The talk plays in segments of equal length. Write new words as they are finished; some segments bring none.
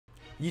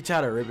You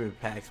tired of ripping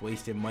packs,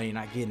 wasting money,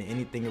 not getting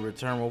anything in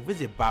return? Well,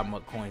 visit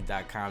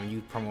buymuckcoins.com and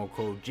use promo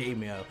code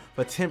JML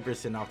for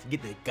 10% off to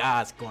get the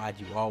God Squad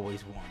you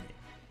always wanted.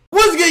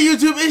 What's good,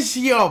 YouTube? It's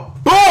your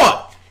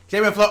boy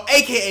Jmellflo,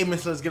 aka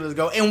Mr. Let's Get Let's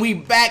Go, and we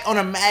back on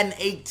a Madden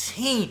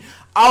 18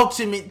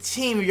 Ultimate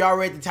Team. If y'all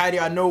read the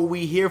title, I know what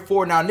we here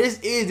for. Now this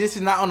is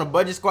not on the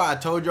budget squad. I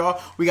told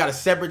y'all we got a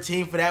separate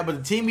team for that, but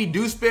the team we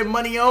do spend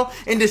money on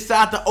and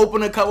decide to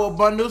open a couple of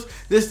bundles,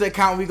 this is the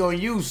account we gonna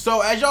use.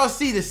 So as y'all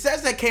see, the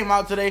sets that came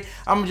out today,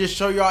 I'm gonna just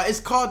show y'all.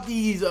 It's called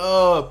these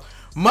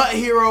MUT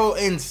Hero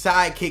and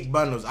Sidekick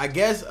bundles. I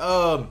guess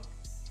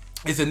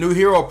it's a new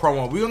hero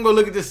promo. We're gonna go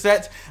look at the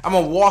sets. I'm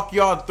gonna walk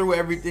y'all through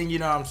everything, you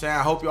know what I'm saying?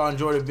 I hope y'all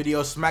enjoyed the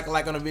video. Smack a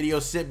like on the video,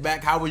 sit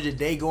back. How was your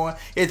day going?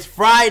 It's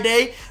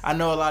Friday. I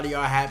know a lot of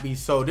y'all happy.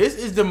 So this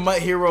is the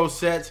MUT Hero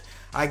sets.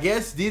 I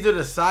guess these are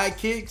the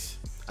sidekicks.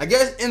 I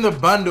guess in the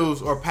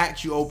bundles or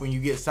packs you open, you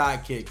get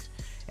sidekicks.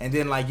 And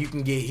then like you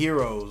can get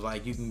heroes.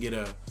 Like you can get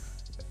a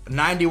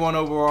 91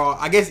 overall.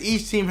 I guess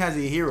each team has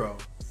a hero.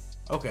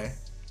 Okay.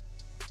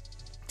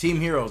 Team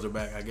heroes are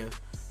back, I guess.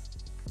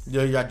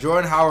 You got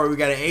Jordan Howard, we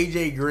got an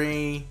AJ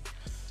Green.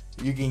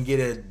 You can get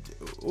a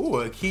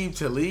Keep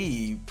to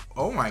leave.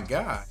 Oh my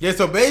god. Yeah,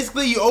 so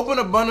basically you open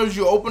the bundles,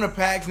 you open the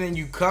packs, and then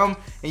you come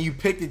and you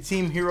pick the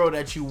team hero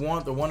that you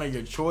want, the one of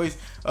your choice.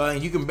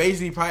 And you can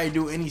basically probably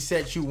do any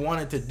set you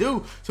wanted to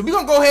do. So we're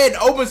gonna go ahead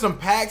and open some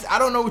packs. I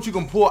don't know what you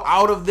can pull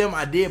out of them.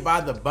 I did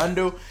buy the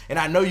bundle, and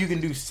I know you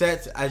can do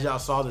sets, as y'all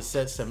saw the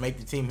sets to make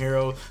the team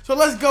heroes. So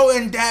let's go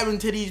and dab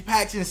into these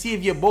packs and see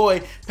if your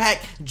boy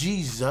Pack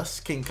Jesus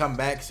can come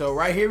back. So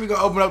right here we're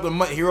gonna open up the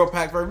MUT Hero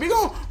pack first. We're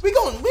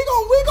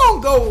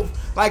gonna go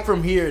like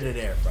from here to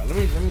there, bro. Let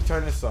me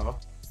turn this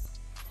off.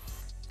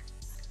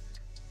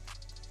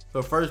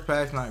 So first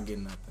pack's not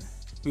getting nothing.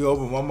 We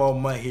open one more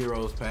MUT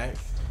Heroes pack.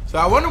 So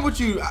I wonder what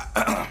you.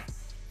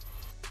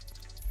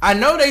 I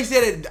know they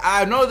said it.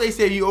 I know they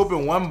said you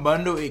open one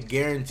bundle, it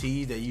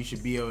guarantees that you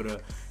should be able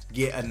to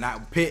get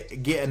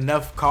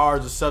enough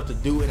cards or stuff to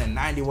do in a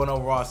 91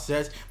 overall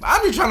sets. But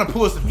I'm just trying to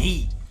pull some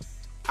heat.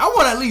 I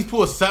want to at least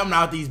pull something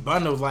out these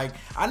bundles. Like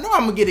I know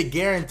I'm gonna get a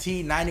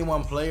guaranteed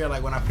 91 player.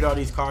 Like when I put all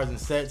these cards and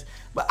sets,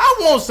 but I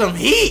want some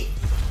heat.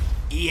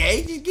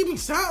 EA, just give me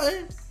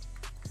something.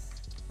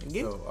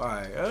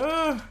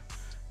 Alright,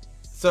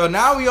 so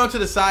now we on to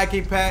the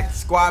sidekick pack.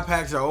 Squad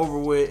packs are over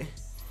with.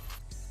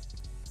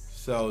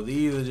 So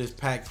these are just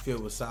packs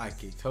filled with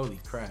sidekicks. Holy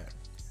crap.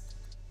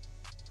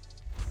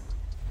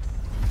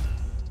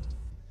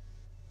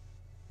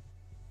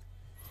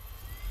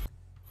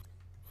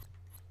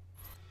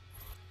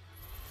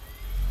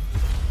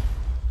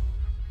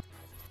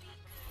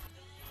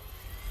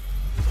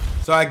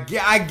 So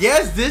I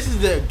guess this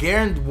is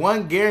the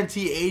one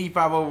guaranteed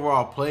 85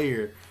 overall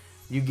player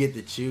you get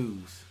to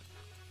choose.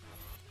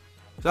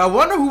 So I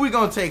wonder who we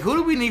gonna take. Who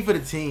do we need for the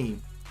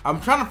team? I'm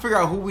trying to figure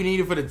out who we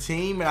needed for the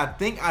team, and I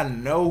think I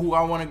know who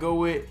I want to go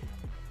with.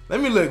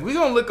 Let me look. We're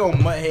gonna look on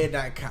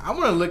muthead.com. I'm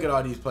gonna look at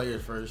all these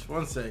players first.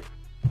 One sec.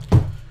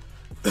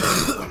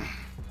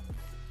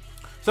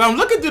 So I'm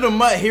looking through the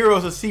MUT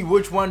Heroes to see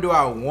which one do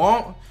I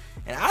want.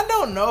 And I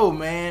don't know,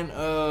 man.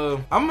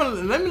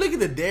 Let me look at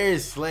the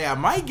Darius Slay. I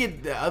might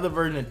get the other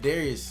version of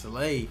Darius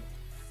Slay.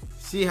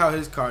 See how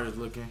his card is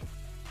looking.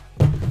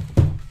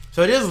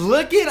 So just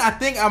looking, I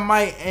think I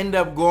might end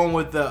up going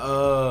with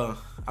the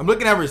I'm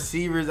looking at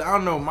receivers. I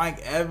don't know, Mike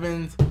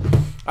Evans.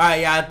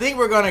 Alright, yeah, I think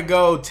we're gonna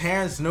go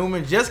Terrence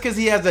Newman just because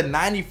he has a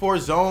 94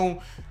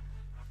 zone.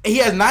 He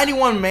has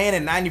 91 man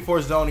and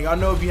 94 zone. Y'all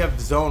know if you have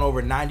zone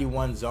over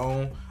 91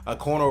 zone, a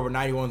corner over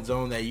 91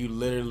 zone, that you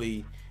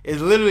literally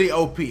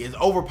OP. It's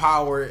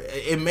overpowered.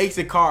 It makes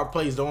the card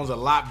play zones a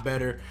lot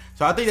better.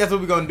 So I think that's what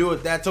we're gonna do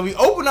with that. So we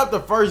opened up the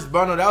first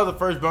bundle. That was the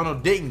first bundle.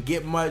 Didn't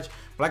get much.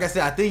 But like I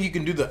said, I think you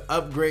can do the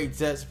upgrade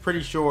sets.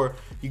 Pretty sure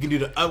you can do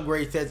the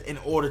upgrade sets in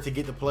order to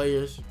get the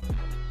players.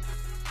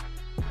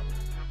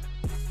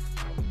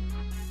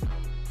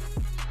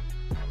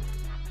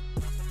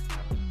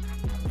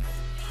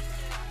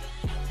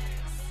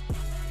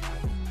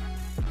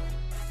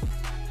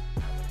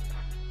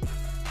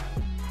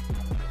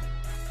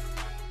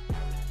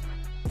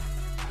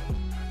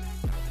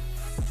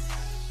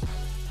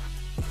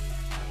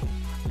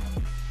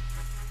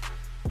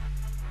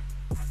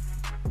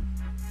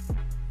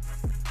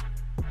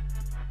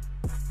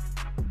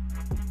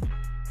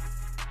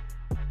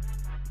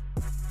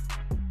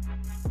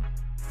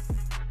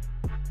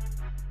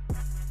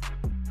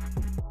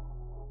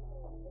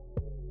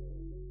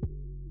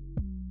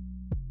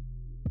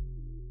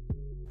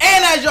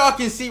 As y'all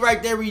can see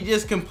right there, we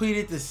just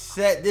completed the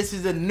set. This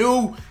is a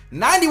new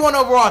 91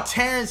 overall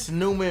Terrence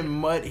Newman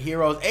MUT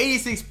Heroes.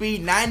 86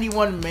 speed,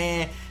 91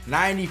 man,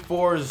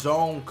 94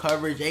 zone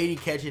coverage, 80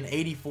 catching,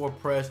 84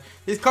 press.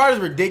 This card is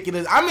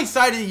ridiculous. I'm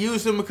excited to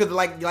use him because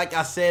like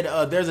I said,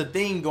 there's a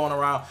thing going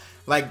around.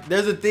 Like,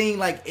 there's a thing,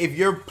 like, if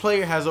your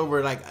player has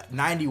over, like,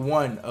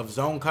 91 of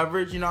zone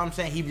coverage, you know what I'm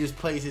saying? He just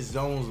plays his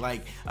zones,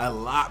 like, a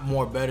lot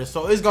more better.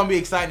 So, it's going to be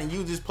exciting to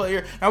use this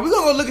player. Now, we're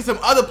going to go look at some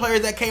other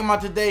players that came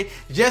out today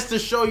just to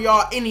show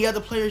y'all any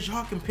other players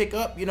y'all can pick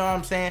up, you know what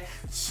I'm saying?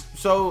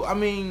 So, I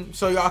mean,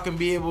 so y'all can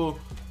be able...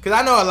 Because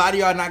I know a lot of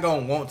y'all not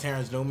going to want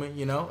Terrence Newman,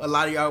 you know? A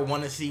lot of y'all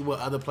want to see what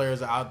other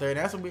players are out there. And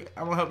that's what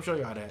I'm going to help show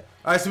y'all that.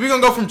 All right, so we're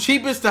going to go from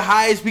cheapest to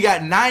highest. We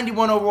got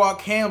 91 overall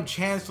Cam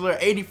Chancellor,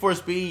 84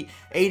 speed,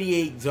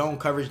 88 zone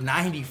coverage,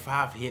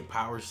 95 hit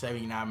power,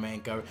 79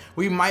 man coverage.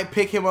 We might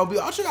pick him up. We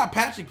also got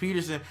Patrick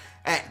Peterson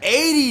at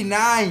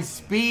 89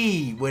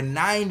 speed with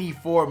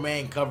 94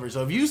 man coverage.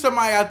 So if you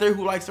somebody out there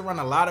who likes to run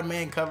a lot of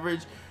man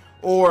coverage,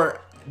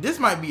 or this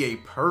might be a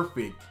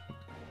perfect,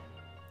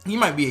 he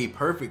might be a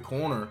perfect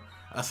corner.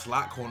 A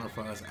slot corner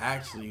for us,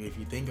 actually, if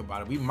you think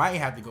about it. We might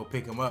have to go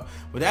pick him up,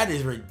 but that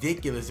is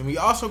ridiculous. And we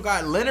also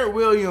got Leonard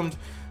Williams,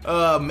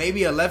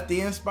 maybe a left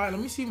end spot.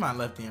 Let me see my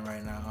left end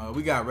right now.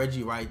 We got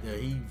Reggie right there.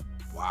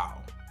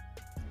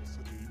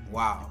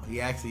 Wow,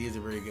 he actually is a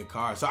very good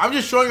card. So I'm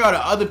just showing y'all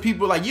the other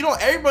people. Like, you don't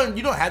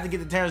have to get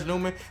the Terrence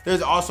Newman.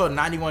 There's also a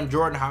 91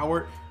 Jordan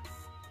Howard,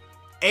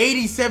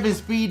 87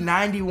 speed,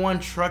 91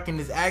 trucking.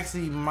 This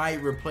actually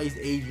might replace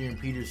Adrian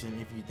Peterson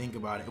if you think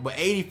about it. But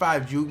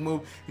 85 juke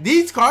move.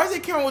 These cards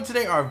that came out with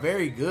today are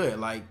very good.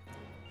 Like,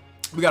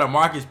 we got a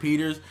Marcus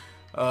Peters.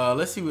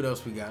 Let's see what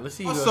else we got. Let's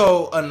see.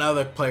 Also,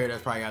 another player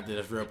that's probably out there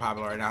that's real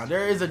popular right now.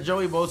 There is a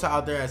Joey Bosa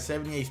out there at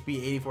 78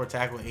 speed, 84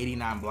 tackle,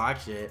 89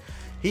 block shed.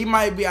 He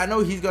might be, I know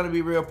he's going to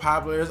be real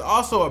popular. There's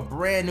also a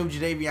brand new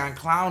Jadeveon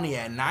Clowney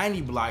at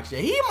 90 block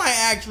shed. He might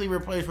actually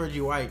replace Reggie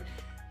White.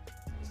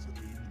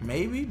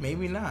 Maybe,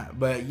 maybe not.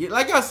 But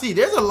like y'all see,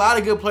 there's a lot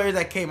of good players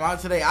that came out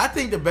today. I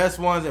think the best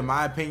ones, in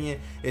my opinion,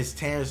 is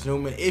Terrence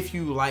Newman. If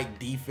you like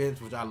defense,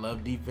 which I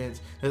love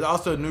defense. There's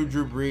also a new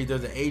Drew Brees.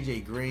 There's an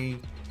AJ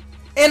Green.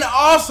 And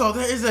also,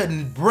 there is a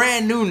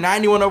brand new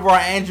 91 overall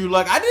Andrew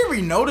Luck. I didn't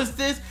really notice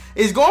this.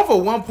 It's going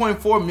for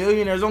 1.4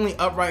 million. There's only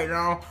up right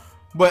now.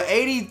 But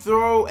 80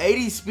 throw,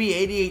 80 speed,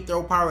 88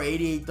 throw power,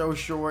 88 throw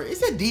short.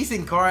 It's a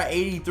decent card.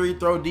 83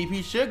 throw deep.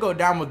 He should go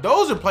down. But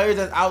those are players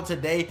that's out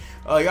today.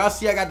 Y'all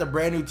see I got the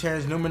brand new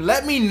Terrence Newman.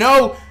 Let me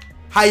know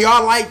how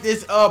y'all like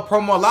this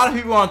promo. A lot of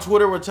people on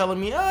Twitter were telling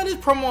me, oh, this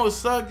promo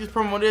sucks, this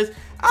promo this.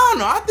 I don't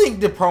know. I think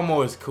the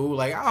promo is cool.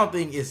 Like, I don't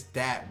think it's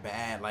that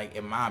bad, like,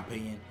 in my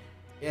opinion.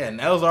 Yeah, and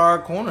those are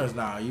our corners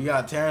now. You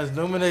got Terrence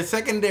Newman. The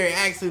secondary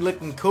actually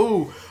looking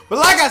cool. But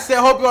like I said,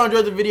 hope y'all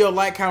enjoyed the video.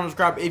 Like, comment,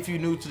 subscribe if you're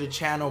new to the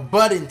channel.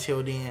 But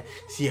until then,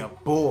 see your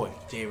boy,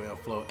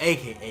 Jmellflo,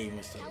 a.k.a.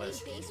 Mr.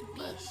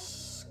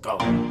 Let's Go.